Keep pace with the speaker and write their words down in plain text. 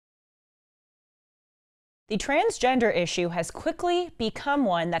The transgender issue has quickly become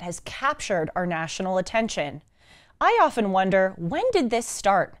one that has captured our national attention. I often wonder, when did this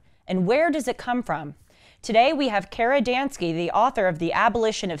start and where does it come from? Today we have Dansky, the author of The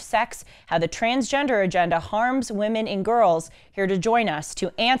Abolition of Sex, How the Transgender Agenda Harms Women and Girls, here to join us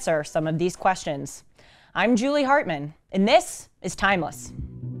to answer some of these questions. I'm Julie Hartman, and this is Timeless.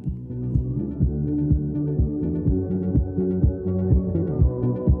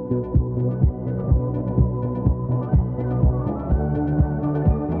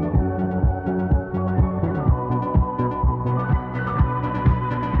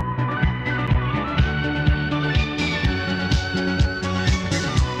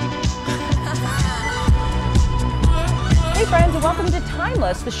 Friends, and welcome to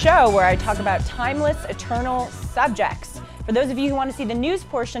Timeless, the show where I talk about timeless, eternal subjects. For those of you who want to see the news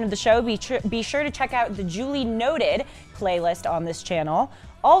portion of the show, be sure to check out the Julie Noted playlist on this channel.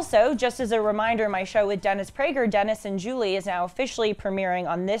 Also, just as a reminder, my show with Dennis Prager, Dennis and Julie, is now officially premiering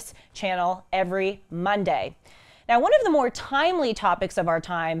on this channel every Monday. Now, one of the more timely topics of our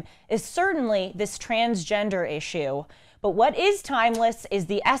time is certainly this transgender issue. But what is timeless is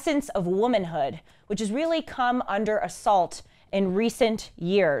the essence of womanhood, which has really come under assault in recent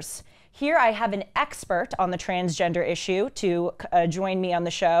years. Here I have an expert on the transgender issue to join me on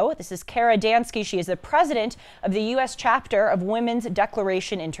the show. This is Dansky. She is the president of the U.S. chapter of Women's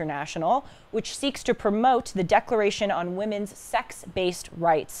Declaration International, which seeks to promote the Declaration on Women's Sex-Based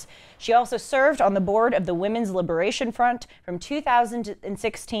Rights. She also served on the board of the Women's Liberation Front from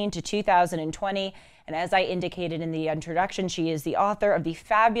 2016 to 2020. And as I indicated in the introduction, she is the author of the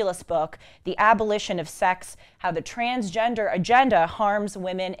fabulous book, The Abolition of Sex, How the Transgender Agenda Harms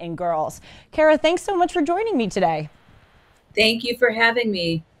Women and Girls. Kara, thanks so much for joining me today. Thank you for having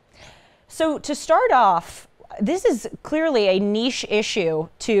me. So to start off, this is clearly a niche issue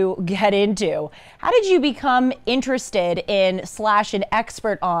to get into. How did you become interested in / an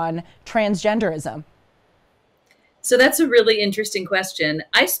expert on transgenderism? So that's a really interesting question.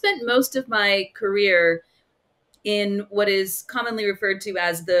 I spent most of my career in what is commonly referred to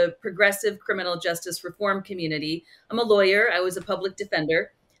as the progressive criminal justice reform community. I'm a lawyer. I was a public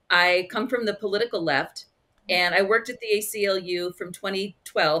defender. I come from the political left, and I worked at the ACLU from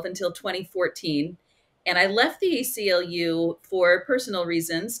 2012 until 2014. And I left the ACLU for personal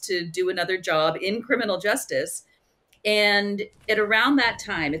reasons to do another job in criminal justice. And at around that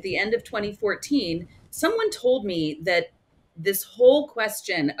time, at the end of 2014, someone told me that this whole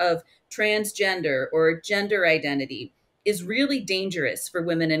question of transgender or gender identity is really dangerous for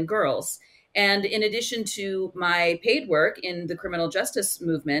women and girls. And in addition to my paid work in the criminal justice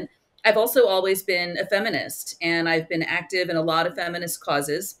movement, I've also always been a feminist, and I've been active in a lot of feminist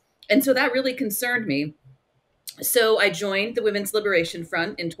causes. And so that really concerned me. So I joined the Women's Liberation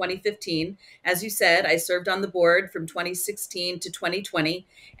Front in 2015. As you said, I served on the board from 2016 to 2020,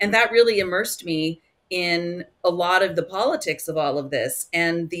 and that really immersed me in a lot of the politics of all of this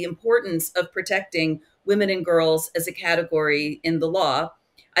and the importance of protecting women and girls as a category in the law.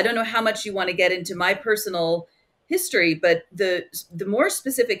 I don't know how much you want to get into my personal history, but the more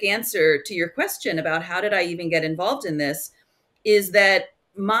specific answer to your question about how did I even get involved in this is that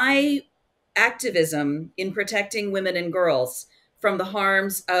my activism in protecting women and girls from the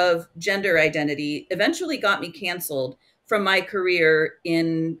harms of gender identity eventually got me canceled from my career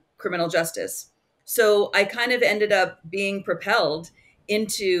in criminal justice. So I kind of ended up being propelled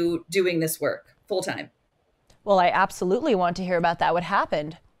into doing this work full time. Well, I absolutely want to hear about that. What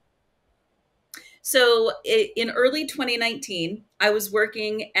happened? So in early 2019, I was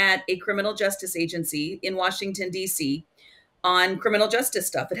working at a criminal justice agency in Washington, D.C. on criminal justice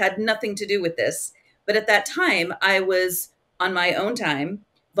stuff. It had nothing to do with this. But at that time, I was on my own time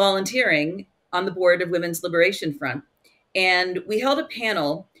volunteering on the board of Women's Liberation Front. And we held a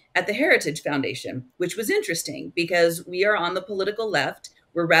panel at the Heritage Foundation, which was interesting because we are on the political left,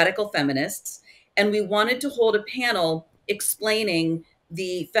 we're radical feminists, and we wanted to hold a panel explaining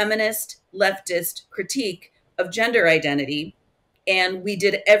the feminist leftist critique of gender identity. And we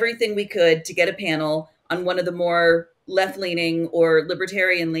did everything we could to get a panel on one of the more left-leaning or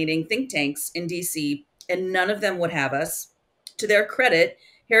libertarian-leaning think tanks in DC, and none of them would have us. To their credit,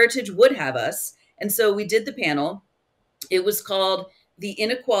 Heritage would have us. And so we did the panel. It was called The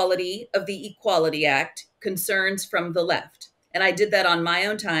Inequality of the Equality Act, Concerns from the Left. And I did that on my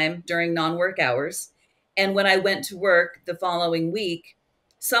own time during non-work hours. And when I went to work the following week,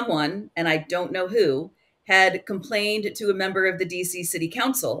 someone, and I don't know who, had complained to a member of the DC City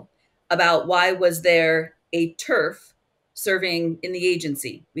Council about why was there a TERF serving in the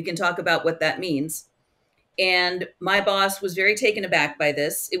agency. We can talk about what that means. And my boss was very taken aback by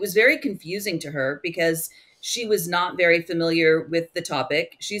this. It was very confusing to her because she was not very familiar with the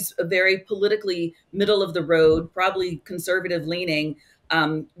topic. She's a very politically middle of the road, probably conservative leaning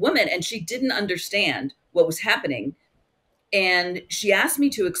woman, and she didn't understand what was happening. And she asked me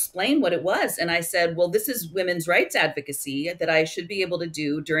to explain what it was. And I said, well, this is women's rights advocacy that I should be able to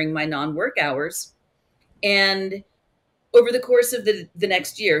do during my non-work hours. And over the course of the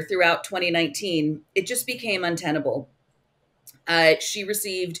next year, throughout 2019, it just became untenable. She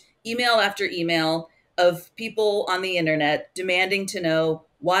received email after email of people on the internet demanding to know,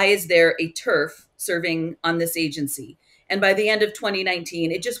 why is there a TERF serving on this agency? And by the end of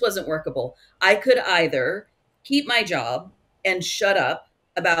 2019, it just wasn't workable. I could either keep my job and shut up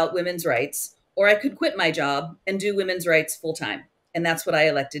about women's rights, or I could quit my job and do women's rights full time. And that's what I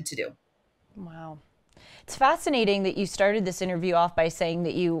elected to do. Wow. It's fascinating that you started this interview off by saying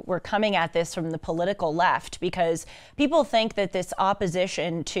that you were coming at this from the political left, because people think that this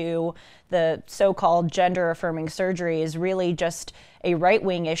opposition to the so-called gender-affirming surgery is really just a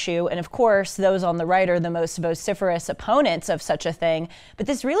right-wing issue. And of course, those on the right are the most vociferous opponents of such a thing. But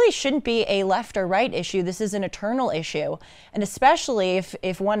this really shouldn't be a left or right issue. This is an eternal issue. And especially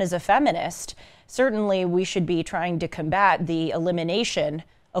if one is a feminist, certainly we should be trying to combat the elimination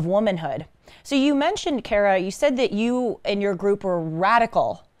of womanhood. So you mentioned, Kara, you said that you and your group were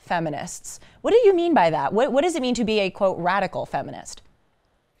radical feminists. What do you mean by that? What does it mean to be a, quote, radical feminist?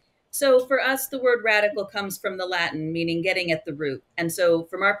 So for us, the word radical comes from the Latin, meaning getting at the root. And so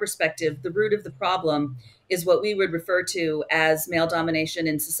from our perspective, the root of the problem is what we would refer to as male domination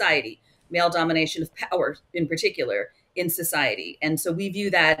in society, male domination of power in particular in society. And so we view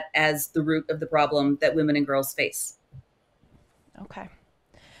that as the root of the problem that women and girls face. Okay.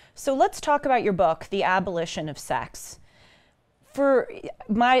 So let's talk about your book, The Abolition of Sex. For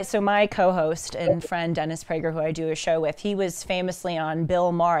my co-host and friend Dennis Prager, who I do a show with, he was famously on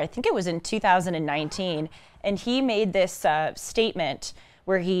Bill Maher, I think it was in 2019, and he made this statement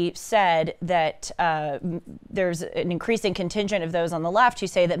where he said that there's an increasing contingent of those on the left who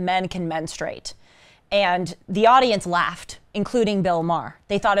say that men can menstruate. And the audience laughed, including Bill Maher.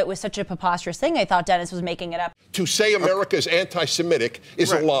 They thought it was such a preposterous thing. They thought Dennis was making it up. To say America is anti-Semitic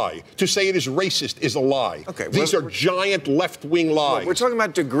is a lie. To say it is racist is a lie. Okay, These are giant left-wing lies. We're talking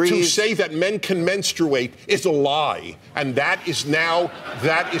about degrees. To say that men can menstruate is a lie. And that is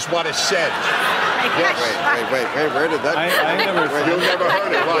what is said. Yes. Wait, where did that? You never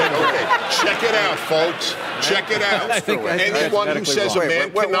heard it, right? Okay, check it out, folks. Check it out. Anyone who says a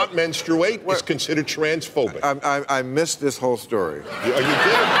man cannot menstruate is considered transphobic. I missed this whole story. You did?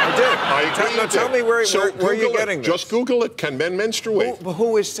 I did. I agree. Now tell me where are you getting this? Just Google it. Can men menstruate?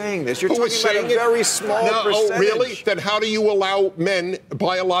 Who is saying this? You're talking about a very small percentage. Oh, really? Then how do you allow men,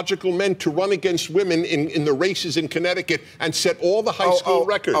 biological men, to run against women in the races in Connecticut and set all the high school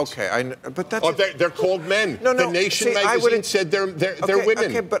records? Okay, but that's... they're called men. No. The Nation magazine said they're women.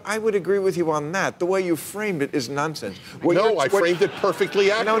 Okay, but I would agree with you on that. The way you framed it is nonsense. I framed it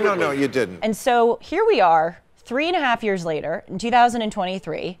perfectly accurately. No, you didn't. And so here we are, 3.5 years later, in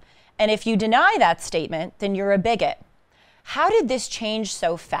 2023, and if you deny that statement, then you're a bigot. How did this change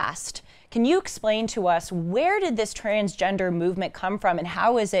so fast? Can you explain to us, where did this transgender movement come from, and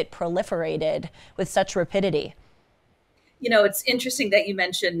how is it proliferated with such rapidity? You know, it's interesting that you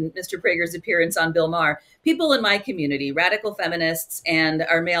mentioned Mr. Prager's appearance on Bill Maher. People in my community, radical feminists and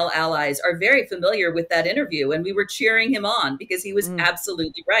our male allies, are very familiar with that interview. And we were cheering him on because he was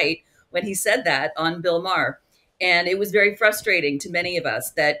absolutely right when he said that on Bill Maher. And it was very frustrating to many of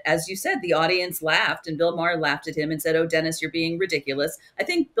us that, as you said, the audience laughed and Bill Maher laughed at him and said, "Oh, Dennis, you're being ridiculous." I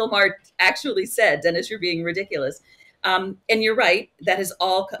think Bill Maher actually said, "Dennis, you're being ridiculous." And you're right, that has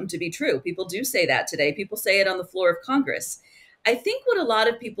all come to be true. People do say that today. People say it on the floor of Congress. I think what a lot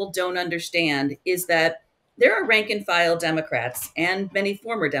of people don't understand is that there are rank and file Democrats and many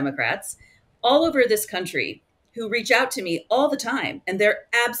former Democrats all over this country who reach out to me all the time, and they're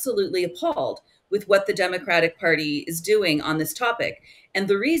absolutely appalled with what the Democratic Party is doing on this topic. And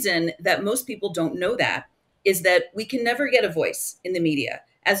the reason that most people don't know that is that we can never get a voice in the media.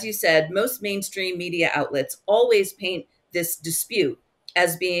 As you said, most mainstream media outlets always paint this dispute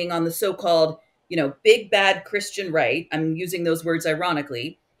as being on the so-called, big bad Christian right. I'm using those words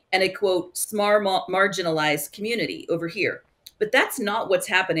ironically, and a quote, smart marginalized community over here. But that's not what's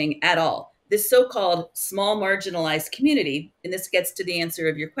happening at all. This so-called small marginalized community, and this gets to the answer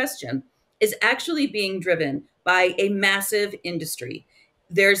of your question, is actually being driven by a massive industry.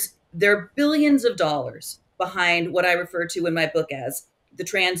 There are billions of dollars behind what I refer to in my book as the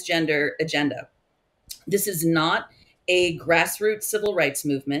transgender agenda. This is not a grassroots civil rights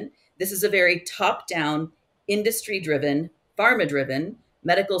movement. This is a very top-down, industry-driven, pharma-driven,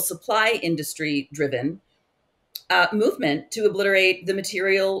 medical supply industry-driven movement to obliterate the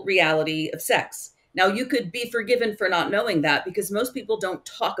material reality of sex. Now, you could be forgiven for not knowing that because most people don't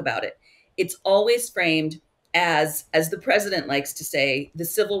talk about it. It's always framed as the president likes to say, the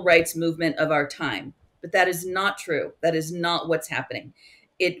civil rights movement of our time. But that is not true. That is not what's happening.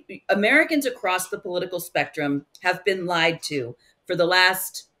 Americans across the political spectrum have been lied to for the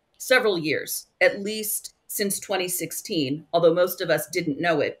last several years, at least since 2016, although most of us didn't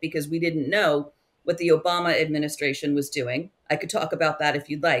know it because we didn't know what the Obama administration was doing. I could talk about that if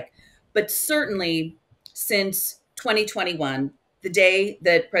you'd like. But certainly since 2021, the day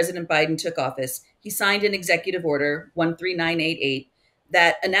that President Biden took office, he signed an executive order 13988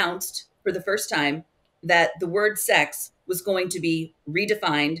 that announced for the first time that the word sex was going to be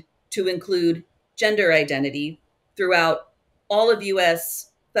redefined to include gender identity throughout all of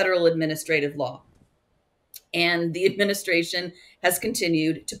US federal administrative law. And the administration has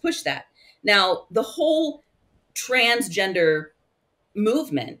continued to push that. Now, the whole transgender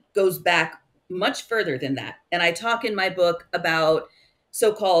movement goes back much further than that. And I talk in my book about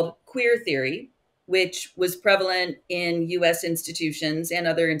so-called queer theory, which was prevalent in US institutions and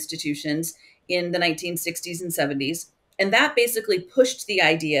other institutions in the 1960s and 70s. And that basically pushed the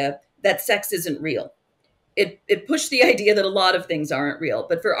idea that sex isn't real. It pushed the idea that a lot of things aren't real.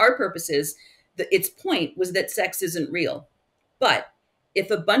 But for our purposes, its point was that sex isn't real. But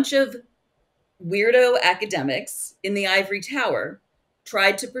if a bunch of weirdo academics in the ivory tower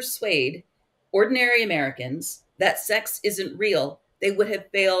tried to persuade ordinary Americans that sex isn't real, they would have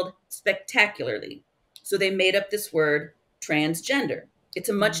failed spectacularly. So they made up this word, transgender. It's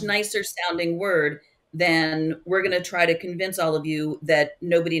a much nicer sounding word than we're going to try to convince all of you that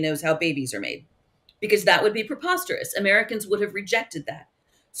nobody knows how babies are made, because that would be preposterous. Americans would have rejected that.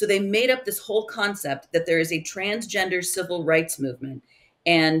 So they made up this whole concept that there is a transgender civil rights movement,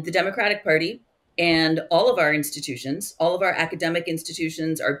 and the Democratic Party and all of our institutions, all of our academic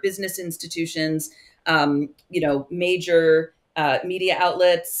institutions, our business institutions, major media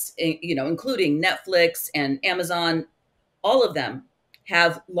outlets, including Netflix and Amazon, all of them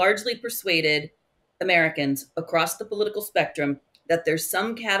have largely persuaded Americans across the political spectrum that there's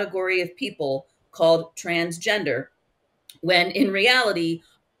some category of people called transgender, when in reality,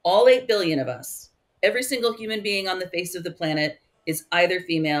 all 8 billion of us, every single human being on the face of the planet, is either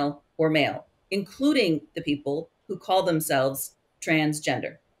female or male, including the people who call themselves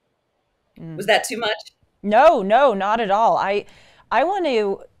transgender. Was that too much? No, not at all. I want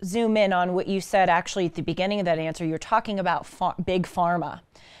to zoom in on what you said actually at the beginning of that answer. You're talking about big pharma,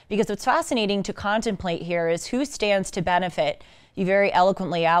 because what's fascinating to contemplate here is who stands to benefit. You very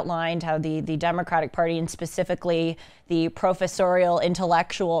eloquently outlined how the Democratic Party, and specifically the professorial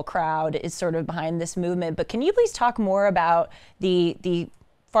intellectual crowd, is sort of behind this movement. But can you please talk more about the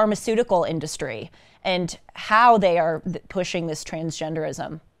pharmaceutical industry and how they are pushing this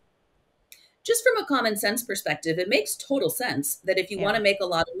transgenderism? Just from a common sense perspective, it makes total sense that if you want to make a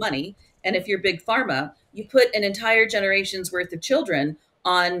lot of money, and if you're big pharma, you put an entire generation's worth of children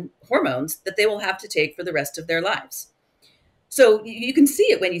on hormones that they will have to take for the rest of their lives. So you can see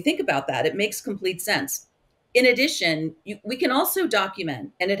it when you think about that. It makes complete sense. In addition, we can also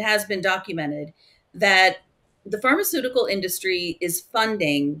document, and it has been documented, that the pharmaceutical industry is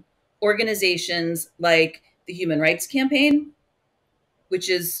funding organizations like the Human Rights Campaign, which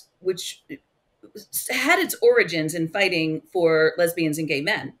had its origins in fighting for lesbians and gay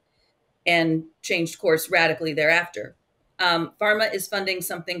men and changed course radically thereafter. Pharma is funding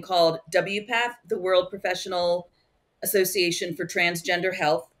something called WPATH, the World Professional Association for Transgender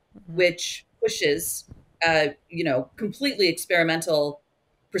Health, which pushes, completely experimental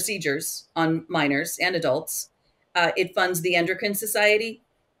procedures on minors and adults. It funds the Endocrine Society.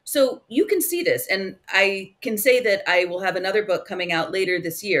 So you can see this. And I can say that I will have another book coming out later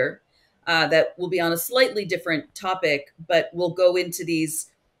this year that will be on a slightly different topic, but will go into these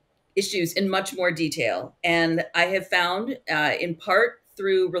issues in much more detail. And I have found, in part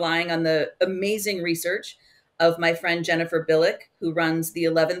through relying on the amazing research of my friend Jennifer Billick, who runs the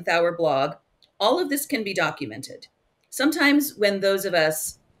 11th Hour blog, all of this can be documented. Sometimes when those of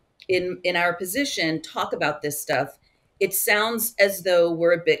us in our position talk about this stuff, it sounds as though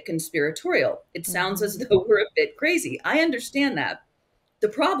we're a bit conspiratorial. It sounds as though we're a bit crazy. I understand that. The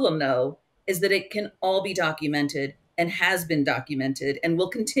problem, though, is that it can all be documented and has been documented and will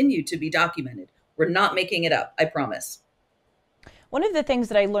continue to be documented. We're not making it up, I promise. One of the things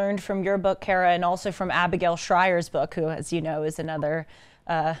that I learned from your book, Kara, and also from Abigail Schreier's book, who, as you know, is another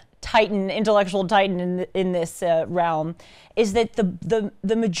titan, intellectual titan in this realm, is that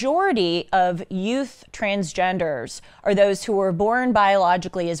the majority of youth transgenders are those who were born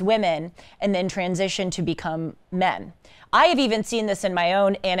biologically as women and then transition to become men. I have even seen this in my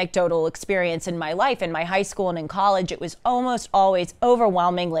own anecdotal experience in my life. In my high school and in college, it was almost always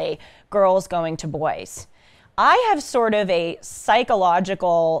overwhelmingly girls going to boys. I have sort of a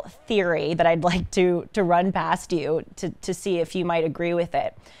psychological theory that I'd like to run past you to see if you might agree with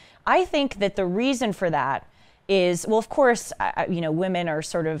it. I think that the reason for that is, well, of course, you know, women are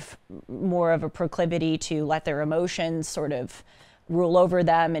sort of more of a proclivity to let their emotions sort of rule over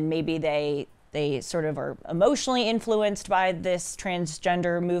them, and maybe they sort of are emotionally influenced by this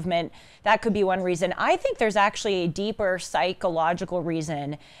transgender movement. That could be one reason. I think there's actually a deeper psychological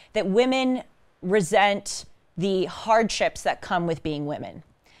reason that women resent the hardships that come with being women.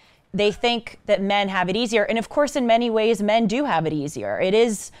 They think that men have it easier. And of course, in many ways, men do have it easier. It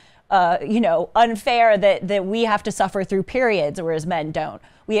is, you know, unfair that we have to suffer through periods, whereas men don't.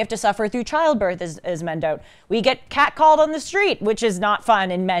 We have to suffer through childbirth as men don't. We get catcalled on the street, which is not fun,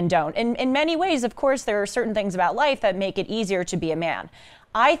 and men don't. And in many ways, of course, there are certain things about life that make it easier to be a man.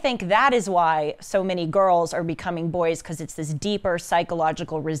 I think that is why so many girls are becoming boys, because it's this deeper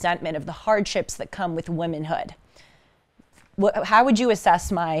psychological resentment of the hardships that come with womanhood. How would you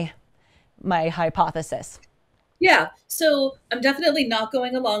assess my hypothesis? Yeah, so I'm definitely not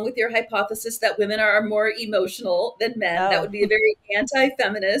going along with your hypothesis that women are more emotional than men. Oh. That would be a very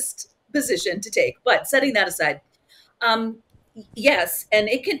anti-feminist position to take. But setting that aside, yes, and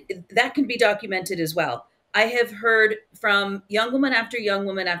that can be documented as well. I have heard from young woman after young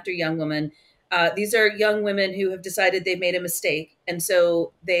woman after young woman. These are young women who have decided they've made a mistake, and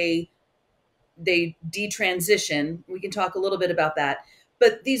so they detransition. We can talk a little bit about that.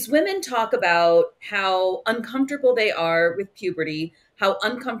 But these women talk about how uncomfortable they are with puberty, how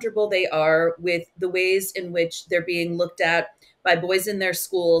uncomfortable they are with the ways in which they're being looked at by boys in their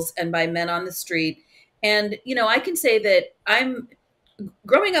schools and by men on the street. And, you know, I can say that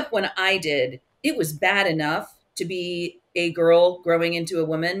growing up when I did, it was bad enough to be a girl growing into a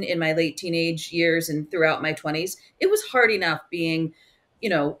woman in my late teenage years and throughout my 20s. It was hard enough being, you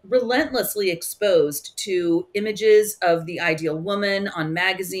know, relentlessly exposed to images of the ideal woman on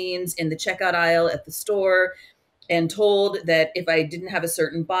magazines, in the checkout aisle at the store, and told that if I didn't have a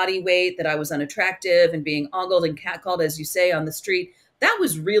certain body weight, that I was unattractive, and being ogled and catcalled, as you say, on the street. That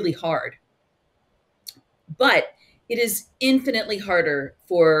was really hard. But it is infinitely harder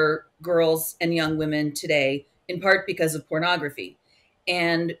for girls and young women today, in part because of pornography.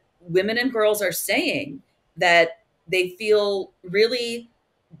 And women and girls are saying that they feel really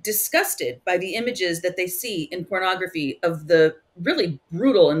disgusted by the images that they see in pornography of the really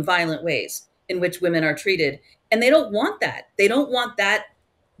brutal and violent ways in which women are treated. And they don't want that. They don't want that.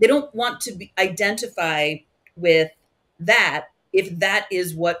 They don't want to identify with that if that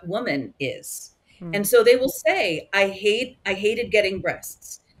is what woman is. And so they will say, I hated getting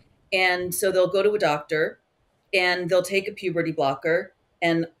breasts. And so they'll go to a doctor and they'll take a puberty blocker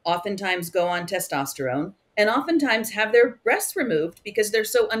and oftentimes go on testosterone, and oftentimes have their breasts removed because they're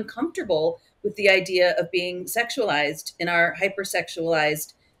so uncomfortable with the idea of being sexualized in our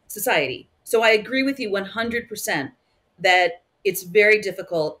hypersexualized society. So I agree with you 100% that it's very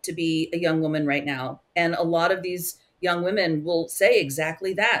difficult to be a young woman right now. And a lot of these young women will say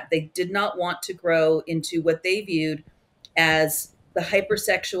exactly that. They did not want to grow into what they viewed as the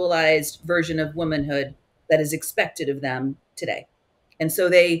hypersexualized version of womanhood that is expected of them today. And so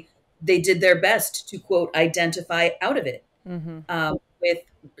they did their best to, quote, identify out of it with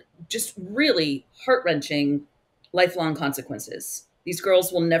just really heart-wrenching lifelong consequences. These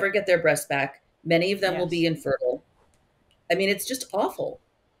girls will never get their breasts back. Many of them will be infertile. I mean, it's just awful.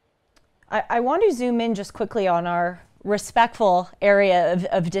 I want to zoom in just quickly on our respectful area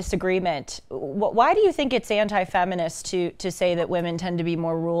of disagreement. Why do you think it's anti-feminist to say that women tend to be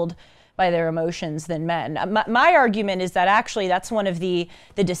more ruled by their emotions than men? My argument is that actually that's one of the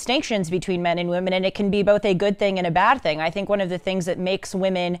distinctions between men and women, and it can be both a good thing and a bad thing. I think one of the things that makes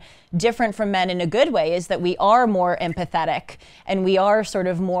women different from men in a good way is that we are more empathetic and we are sort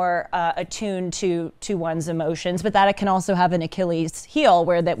of more attuned to one's emotions, but that it can also have an Achilles heel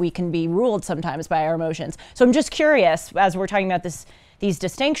where that we can be ruled sometimes by our emotions. So I'm just curious, as we're talking about these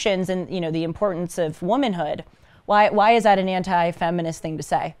distinctions and, you know, the importance of womanhood, why is that an anti-feminist thing to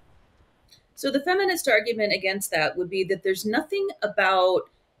say? So the feminist argument against that would be that there's nothing about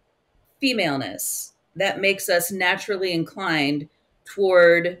femaleness that makes us naturally inclined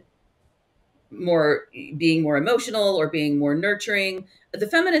toward being more emotional or being more nurturing. The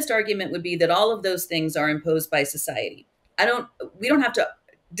feminist argument would be that all of those things are imposed by society. We don't have to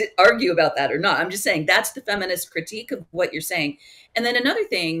argue about that or not. I'm just saying that's the feminist critique of what you're saying. And then another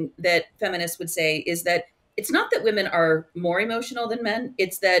thing that feminists would say is that it's not that women are more emotional than men.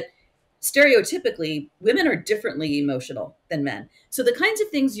 It's that stereotypically women are differently emotional than men. So the kinds of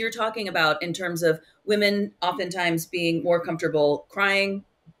things you're talking about in terms of women oftentimes being more comfortable crying,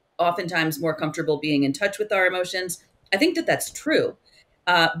 oftentimes more comfortable being in touch with our emotions, I think that that's true.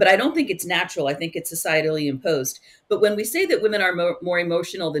 But I don't think it's natural. I think it's societally imposed. But when we say that women are more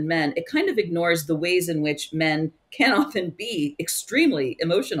emotional than men, it kind of ignores the ways in which men can often be extremely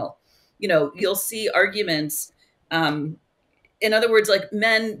emotional. You know, you'll see arguments. In other words, like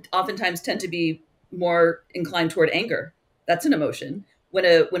men oftentimes tend to be more inclined toward anger. That's an emotion. When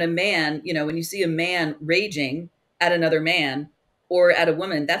a man, you know, when you see a man raging at another man or at a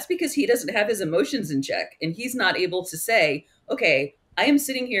woman, that's because he doesn't have his emotions in check. And he's not able to say, okay, I am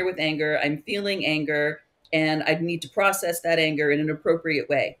sitting here with anger, I'm feeling anger, and I need to process that anger in an appropriate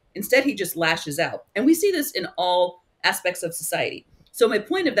way. Instead, he just lashes out. And we see this in all aspects of society. So my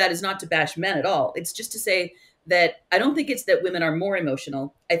point of that is not to bash men at all. It's just to say that I don't think it's that women are more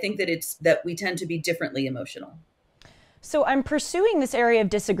emotional. I think that it's that we tend to be differently emotional. So I'm pursuing this area of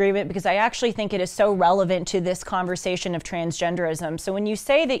disagreement because I actually think it is so relevant to this conversation of transgenderism. So when you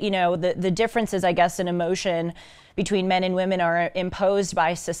say that, you know, the differences, I guess, in emotion between men and women are imposed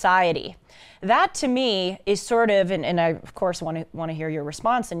by society, that to me is sort of, and I of course want to hear your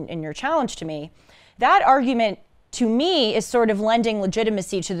response and your challenge to me, that argument to me is sort of lending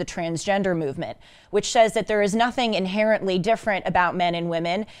legitimacy to the transgender movement, which says that there is nothing inherently different about men and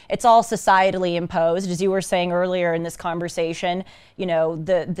women. It's all societally imposed. As you were saying earlier in this conversation, you know,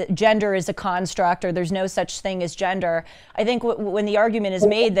 the gender is a construct, or there's no such thing as gender. I think when the argument is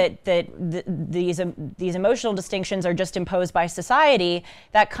made that these emotional distinctions are just imposed by society,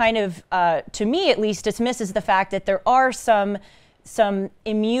 that kind of, to me at least, dismisses the fact that there are some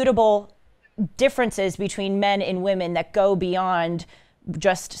immutable differences between men and women that go beyond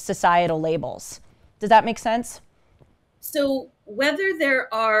just societal labels. Does that make sense? So whether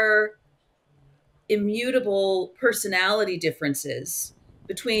there are immutable personality differences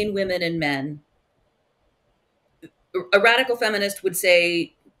between women and men, a radical feminist would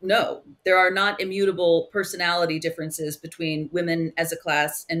say, no, there are not immutable personality differences between women as a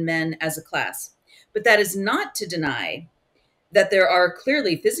class and men as a class. But that is not to deny that there are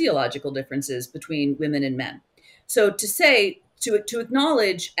clearly physiological differences between women and men. So to say, to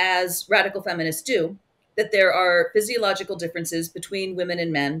acknowledge, as radical feminists do, that there are physiological differences between women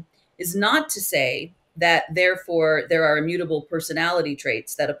and men is not to say that therefore there are immutable personality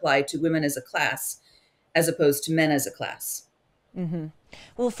traits that apply to women as a class as opposed to men as a class. Mm-hmm.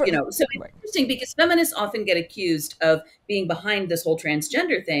 Well, so it's interesting because feminists often get accused of being behind this whole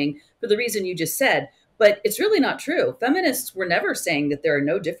transgender thing for the reason you just said. But it's really not true. Feminists were never saying that there are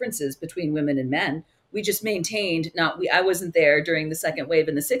no differences between women and men. We just maintained, I wasn't there during the second wave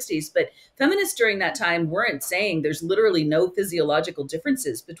in the 60s, but feminists during that time weren't saying there's literally no physiological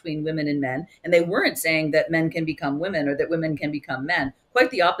differences between women and men. And they weren't saying that men can become women or that women can become men.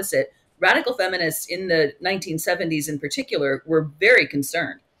 Quite the opposite. Radical feminists in the 1970s in particular were very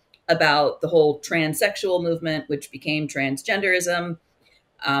concerned about the whole transsexual movement, which became transgenderism.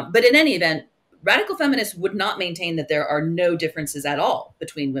 But in any event, radical feminists would not maintain that there are no differences at all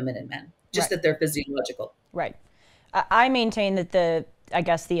between women and men, just that they're physiological. Right. I maintain that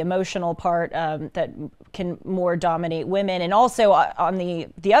the emotional part that can more dominate women, and also on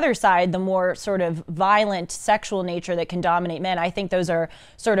the other side, the more sort of violent sexual nature that can dominate men. I think those are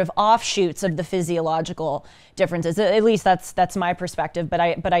sort of offshoots of the physiological differences. At least that's my perspective, but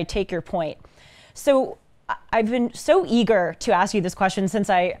I take your point. So I've been so eager to ask you this question since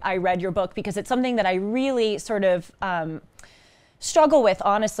I read your book, because it's something that I really sort of struggle with,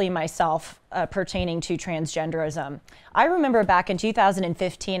 honestly, myself, pertaining to transgenderism. I remember back in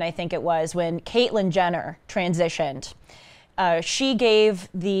 2015, I think it was, when Caitlyn Jenner transitioned. She gave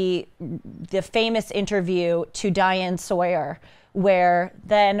the famous interview to Diane Sawyer, where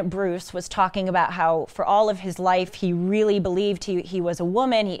then Bruce was talking about how for all of his life he really believed he was a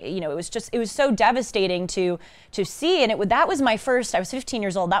woman. It was so devastating to see, and that was my first. I was 15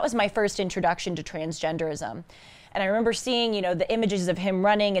 years old. That was my first introduction to transgenderism. And I remember seeing, the images of him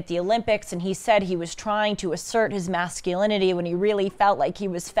running at the Olympics, and he said he was trying to assert his masculinity when he really felt like he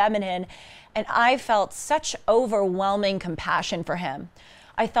was feminine. And I felt such overwhelming compassion for him.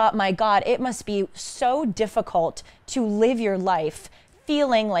 I thought, my God, it must be so difficult to live your life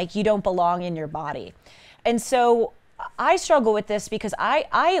feeling like you don't belong in your body. And so I struggle with this because I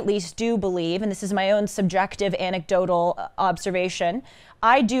at least do believe, and this is my own subjective anecdotal observation,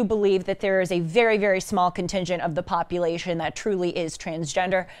 I do believe that there is a very, very small contingent of the population that truly is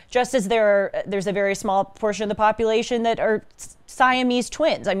transgender, just as there's a very small portion of the population that are Siamese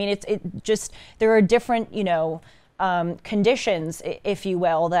twins. I mean, there are different, conditions, if you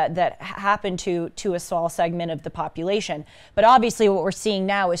will, that happen to a small segment of the population. But obviously what we're seeing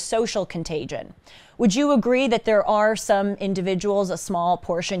now is social contagion. Would you agree that there are some individuals, a small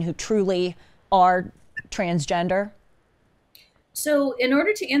portion, who truly are transgender? So in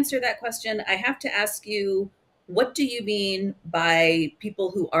order to answer that question, I have to ask you, what do you mean by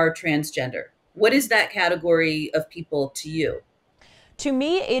people who are transgender? What is that category of people to you? To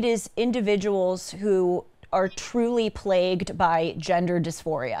me, it is individuals who are truly plagued by gender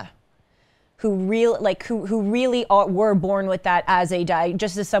dysphoria, who really were born with that as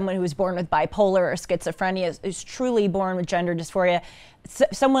just as someone who was born with bipolar or schizophrenia is truly born with gender dysphoria.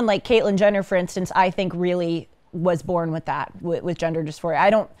 Someone like Caitlyn Jenner, for instance, I think really was born with that, with gender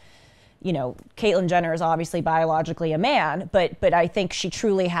dysphoria. Caitlyn Jenner is obviously biologically a man, but I think she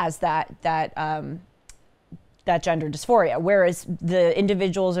truly has that gender dysphoria. Whereas the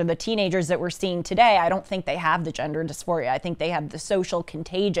individuals or the teenagers that we're seeing today, I don't think they have the gender dysphoria. I think they have the social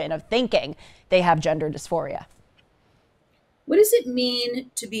contagion of thinking they have gender dysphoria. What does it mean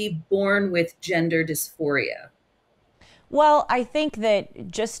to be born with gender dysphoria? Well, I think that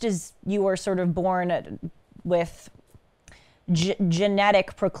just as you are sort of born with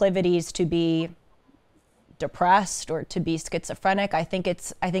genetic proclivities to be depressed or to be schizophrenic, I think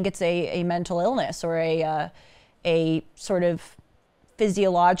it's a mental illness or a sort of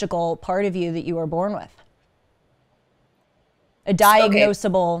physiological part of you that you are born with, a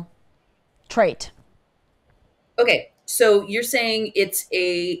diagnosable trait. Okay, so you're saying it's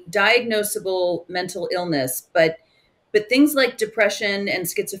a diagnosable mental illness, but things like depression and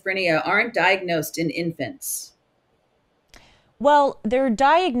schizophrenia aren't diagnosed in infants. Well, they're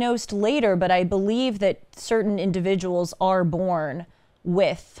diagnosed later, but I believe that certain individuals are born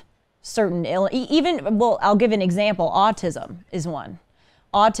with certain I'll give an example. Autism is one.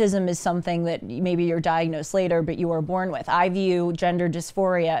 Autism is something that maybe you're diagnosed later, but you are born with. I view gender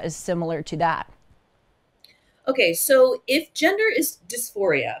dysphoria as similar to that. Okay, so if gender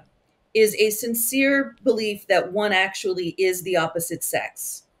dysphoria is a sincere belief that one actually is the opposite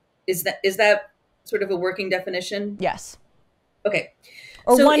sex, is that sort of a working definition? Yes. Okay.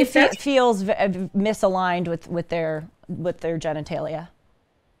 Or so one feels misaligned with their genitalia.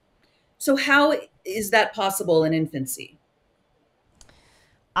 So how is that possible in infancy?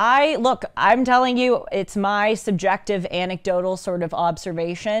 I'm telling you, it's my subjective anecdotal sort of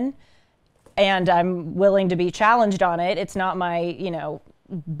observation, and I'm willing to be challenged on it. It's not my,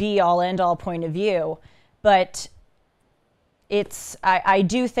 be all end all point of view, but I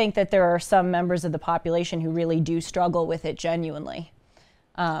do think that there are some members of the population who really do struggle with it genuinely.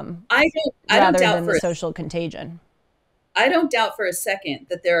 I don't rather doubt than the social contagion. I don't doubt for a second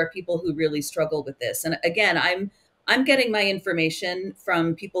that there are people who really struggle with this. And again, I'm getting my information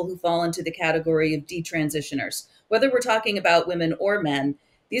from people who fall into the category of detransitioners. Whether we're talking about women or men,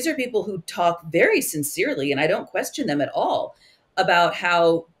 these are people who talk very sincerely, and I don't question them at all, about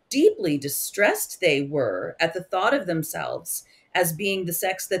how deeply distressed they were at the thought of themselves as being the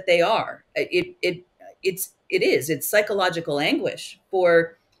sex that they are. It's psychological anguish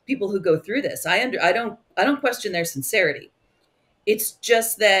for people who go through this. I don't question their sincerity. It's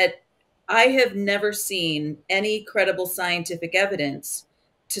just that I have never seen any credible scientific evidence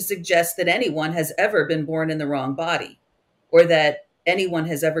to suggest that anyone has ever been born in the wrong body, or that anyone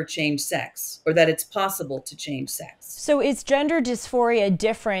has ever changed sex, or that it's possible to change sex. So is gender dysphoria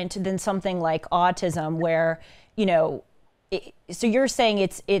different than something like autism, where, so you're saying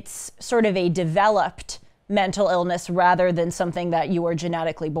it's sort of a developed mental illness rather than something that you are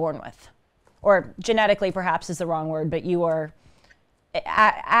genetically born with? Or genetically perhaps is the wrong word, but you are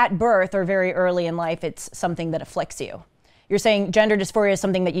at birth or very early in life, it's something that afflicts you. You're saying gender dysphoria is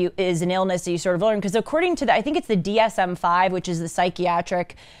something that is an illness that you sort of learn, because according to I think it's the DSM-5, which is the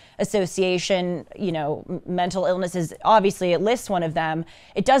Psychiatric Association, mental illnesses, obviously it lists one of them.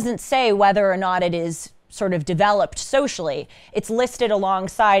 It doesn't say whether or not it is sort of developed socially. It's listed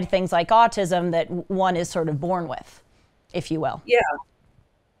alongside things like autism that one is sort of born with, if you will. Yeah.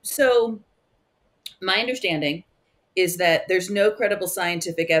 So my understanding is that there's no credible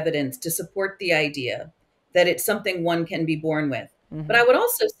scientific evidence to support the idea that it's something one can be born with. Mm-hmm. But I would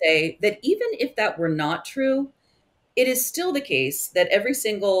also say that even if that were not true, it is still the case that every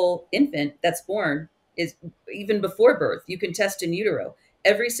single infant that's born is, even before birth, you can test in utero.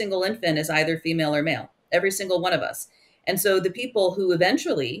 Every single infant is either female or male. every single one of us. And so the people who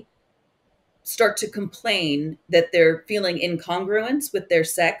eventually start to complain that they're feeling incongruence with their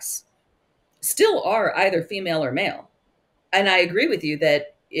sex still are either female or male. And I agree with you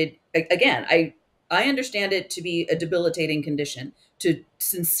that I understand it to be a debilitating condition, to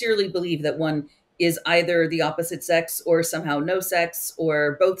sincerely believe that one is either the opposite sex or somehow no sex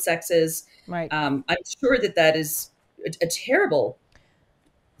or both sexes. Right. I'm sure that is a terrible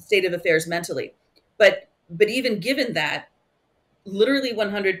state of affairs mentally. But even given that, literally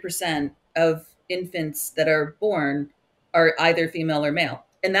 100% of infants that are born are either female or male.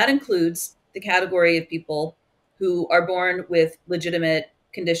 And that includes the category of people who are born with legitimate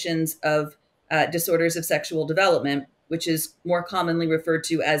conditions of disorders of sexual development, which is more commonly referred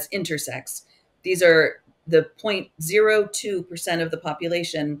to as intersex. These are the 0.02% of the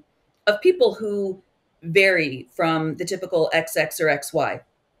population of people who vary from the typical XX or XY.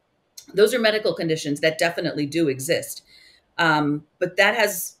 Those are medical conditions that definitely do exist. But that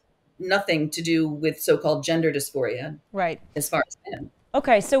has nothing to do with so-called gender dysphoria. Right. As far as I know.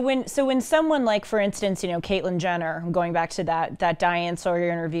 Okay, so when someone like, for instance, Caitlyn Jenner, going back to that Diane Sawyer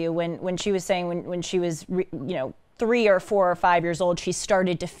interview, when she was saying when she was 3 or 4 or 5 years old, she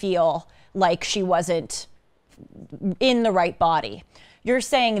started to feel like she wasn't in the right body. You're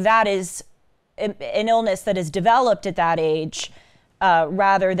saying that is an illness that is developed at that age,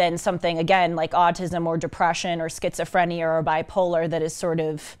 rather than something, again, like autism or depression or schizophrenia or bipolar that is sort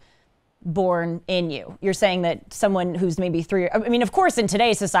of born in you. You're saying that someone who's maybe 3, I mean, of course, in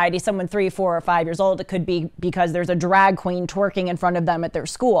today's society, someone 3, 4, or 5 years old, it could be because there's a drag queen twerking in front of them at their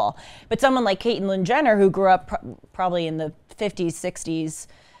school. But someone like Caitlyn Jenner, who grew up probably in the 50s, 60s,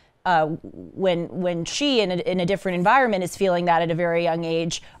 when she in a different environment is feeling that at a very young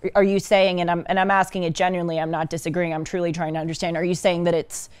age, are you saying, and I'm asking it genuinely, I'm not disagreeing, I'm truly trying to understand, are you saying that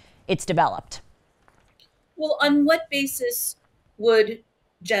it's developed? Well, on what basis would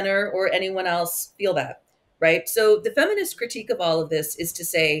Jenner or anyone else feel that, right? So the feminist critique of all of this is to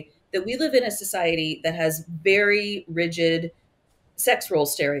say that we live in a society that has very rigid sex role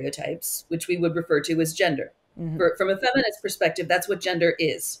stereotypes, which we would refer to as gender. Mm-hmm. From a feminist perspective, that's what gender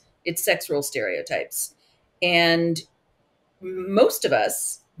is. It's sex role stereotypes. And most of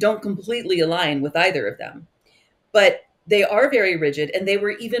us don't completely align with either of them, but they are very rigid, and they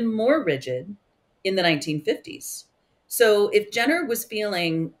were even more rigid in the 1950s. So if Jenner was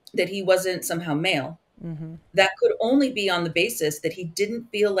feeling that he wasn't somehow male, mm-hmm. that could only be on the basis that he didn't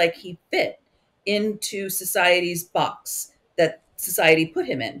feel like he fit into society's box that society put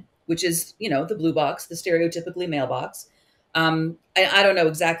him in, which is, the blue box, the stereotypically male box. I don't know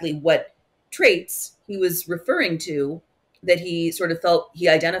exactly what traits he was referring to that he sort of felt he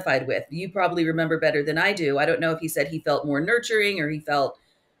identified with. You probably remember better than I do. I don't know if he said he felt more nurturing or he felt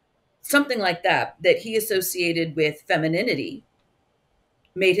something like that he associated with femininity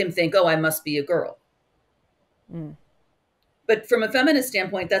made him think, oh, I must be a girl. Mm. But from a feminist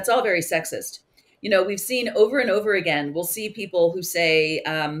standpoint, that's all very sexist. We've seen over and over again, we'll see people who say,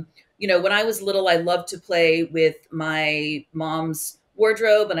 when I was little, I loved to play with my mom's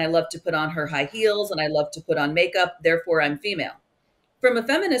wardrobe and I loved to put on her high heels and I loved to put on makeup. Therefore, I'm female. From a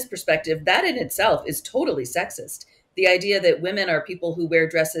feminist perspective, that in itself is totally sexist. The idea that women are people who wear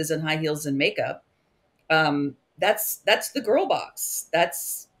dresses and high heels and makeup, that's the girl box.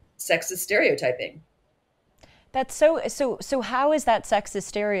 That's sexist stereotyping. That's so how is that sexist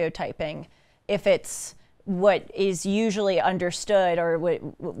stereotyping if it's what is usually understood or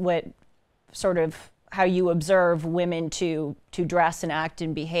what sort of how you observe women to dress and act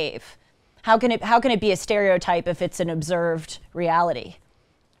and behave? How can it be a stereotype if it's an observed reality?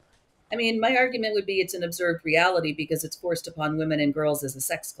 I mean, my argument would be it's an observed reality because it's forced upon women and girls as a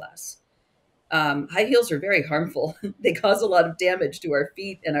sex class. High heels are very harmful. They cause a lot of damage to our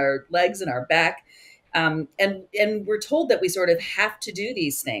feet and our legs and our back. And we're told that we sort of have to do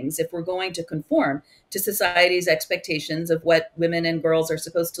these things if we're going to conform to society's expectations of what women and girls are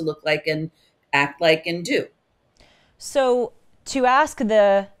supposed to look like and act like and do. So to ask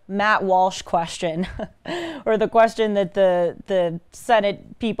the Matt Walsh question, or the question that the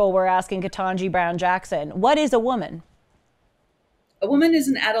Senate people were asking Ketanji Brown Jackson, what is a woman? A woman is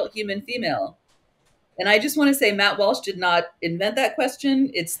an adult human female. And I just want to say Matt Walsh did not invent that question.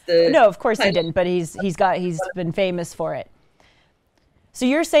 It's No, of course he didn't, but he's been famous for it. So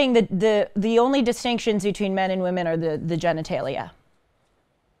you're saying that the only distinctions between men and women are the genitalia?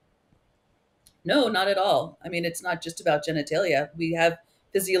 No, not at all. I mean, it's not just about genitalia. We have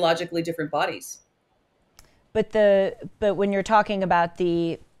physiologically different bodies. But when you're talking about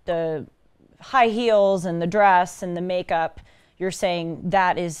the high heels and the dress and the makeup, you're saying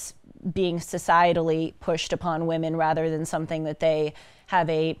that is being societally pushed upon women rather than something that they have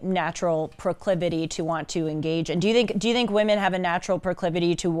a natural proclivity to want to engage in. Do you think women have a natural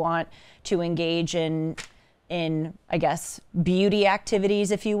proclivity to want to engage in I guess beauty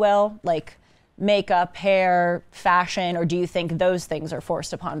activities, if you will, like makeup, hair, fashion, or do you think those things are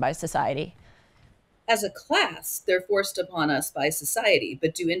forced upon by society? As a class, they're forced upon us by society,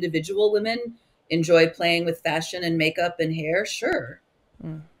 but do individual women enjoy playing with fashion and makeup and hair? Sure.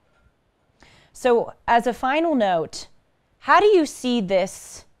 Mm. So as a final note, how do you see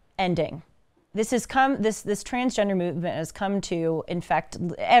this ending? This transgender movement has come to infect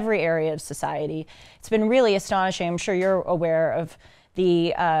every area of society. It's been really astonishing. I'm sure you're aware of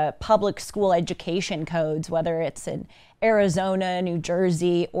the public school education codes, whether it's in Arizona, New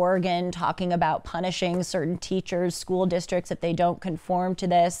Jersey, Oregon, talking about punishing certain teachers, school districts if they don't conform to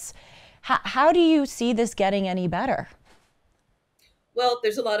this. How do you see this getting any better? Well,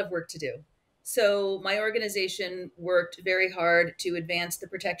 there's a lot of work to do. So my organization worked very hard to advance the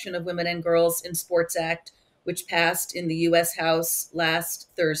Protection of Women and Girls in Sports Act, which passed in the U.S. House last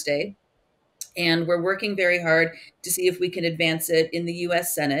Thursday. And we're working very hard to see if we can advance it in the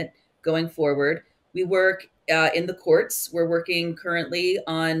U.S. Senate going forward. We work in the courts. We're working currently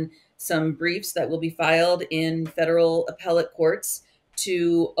on some briefs that will be filed in federal appellate courts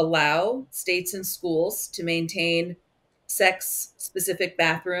to allow states and schools to maintain sex-specific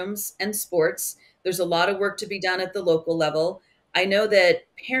bathrooms and sports. There's a lot of work to be done at the local level. I know that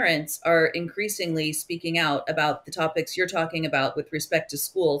parents are increasingly speaking out about the topics you're talking about with respect to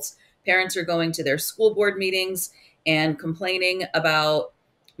schools. Parents are going to their school board meetings and complaining about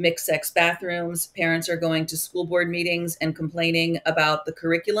mixed sex bathrooms. Parents are going to school board meetings and complaining about the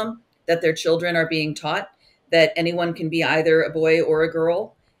curriculum that their children are being taught, that anyone can be either a boy or a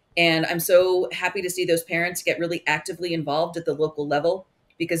girl. And I'm so happy to see those parents get really actively involved at the local level,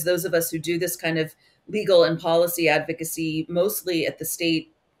 because those of us who do this kind of legal and policy advocacy, mostly at the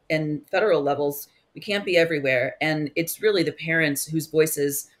state and federal levels, we can't be everywhere. And it's really the parents whose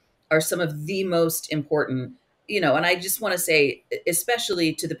voices are some of the most important, and I just want to say,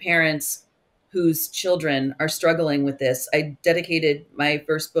 especially to the parents whose children are struggling with this, I dedicated my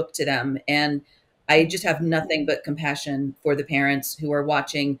first book to them. And I just have nothing but compassion for the parents who are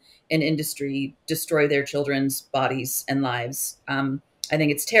watching an industry destroy their children's bodies and lives. I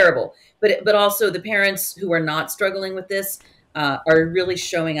think it's terrible, but also the parents who are not struggling with this are really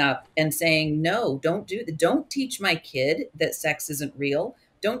showing up and saying, no, don't teach my kid that sex isn't real.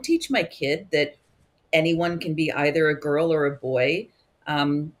 Don't teach my kid that anyone can be either a girl or a boy.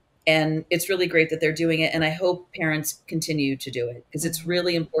 And it's really great that they're doing it. And I hope parents continue to do it, because it's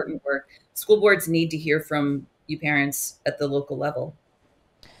really important work. School boards need to hear from you parents at the local level.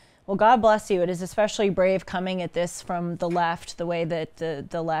 Well, God bless you. It is especially brave coming at this from the left, the way that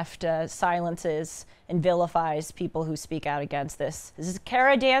the left silences and vilifies people who speak out against this. This is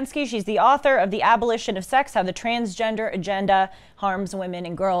Kara Dansky. She's the author of The Abolition of Sex, How the Transgender Agenda Harms Women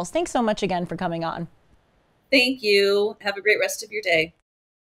and Girls. Thanks so much again for coming on. Thank you. Have a great rest of your day.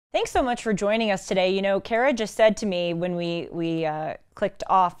 Thanks so much for joining us today. Kara just said to me when we clicked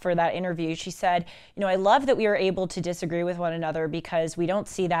off for that interview, she said, I love that we are able to disagree with one another, because we don't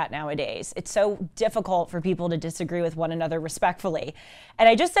see that nowadays. It's so difficult for people to disagree with one another respectfully. And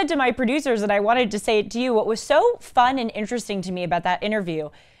I just said to my producers, and I wanted to say it to you, what was so fun and interesting to me about that interview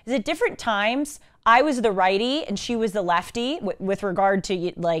is at different times, I was the righty and she was the lefty with regard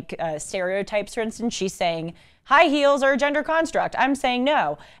to stereotypes, for instance. She's saying high heels are a gender construct. I'm saying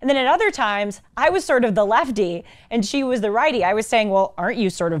no. And then at other times, I was sort of the lefty and she was the righty. I was saying, well, aren't you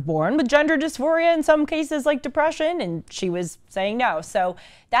sort of born with gender dysphoria in some cases like depression? And she was saying no. So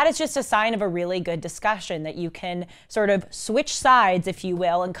that is just a sign of a really good discussion, that you can sort of switch sides, if you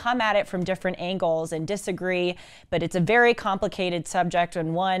will, and come at it from different angles and disagree. But it's a very complicated subject,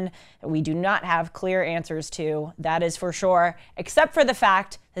 and one that we do not have clear answers to, that is for sure, except for the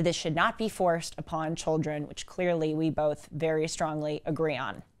fact that this should not be forced upon children, which clearly we both very strongly agree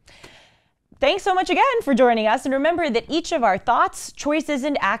on. Thanks so much again for joining us, and remember that each of our thoughts, choices,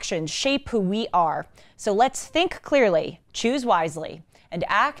 and actions shape who we are. So let's think clearly, choose wisely, and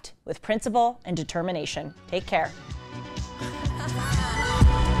act with principle and determination. Take care.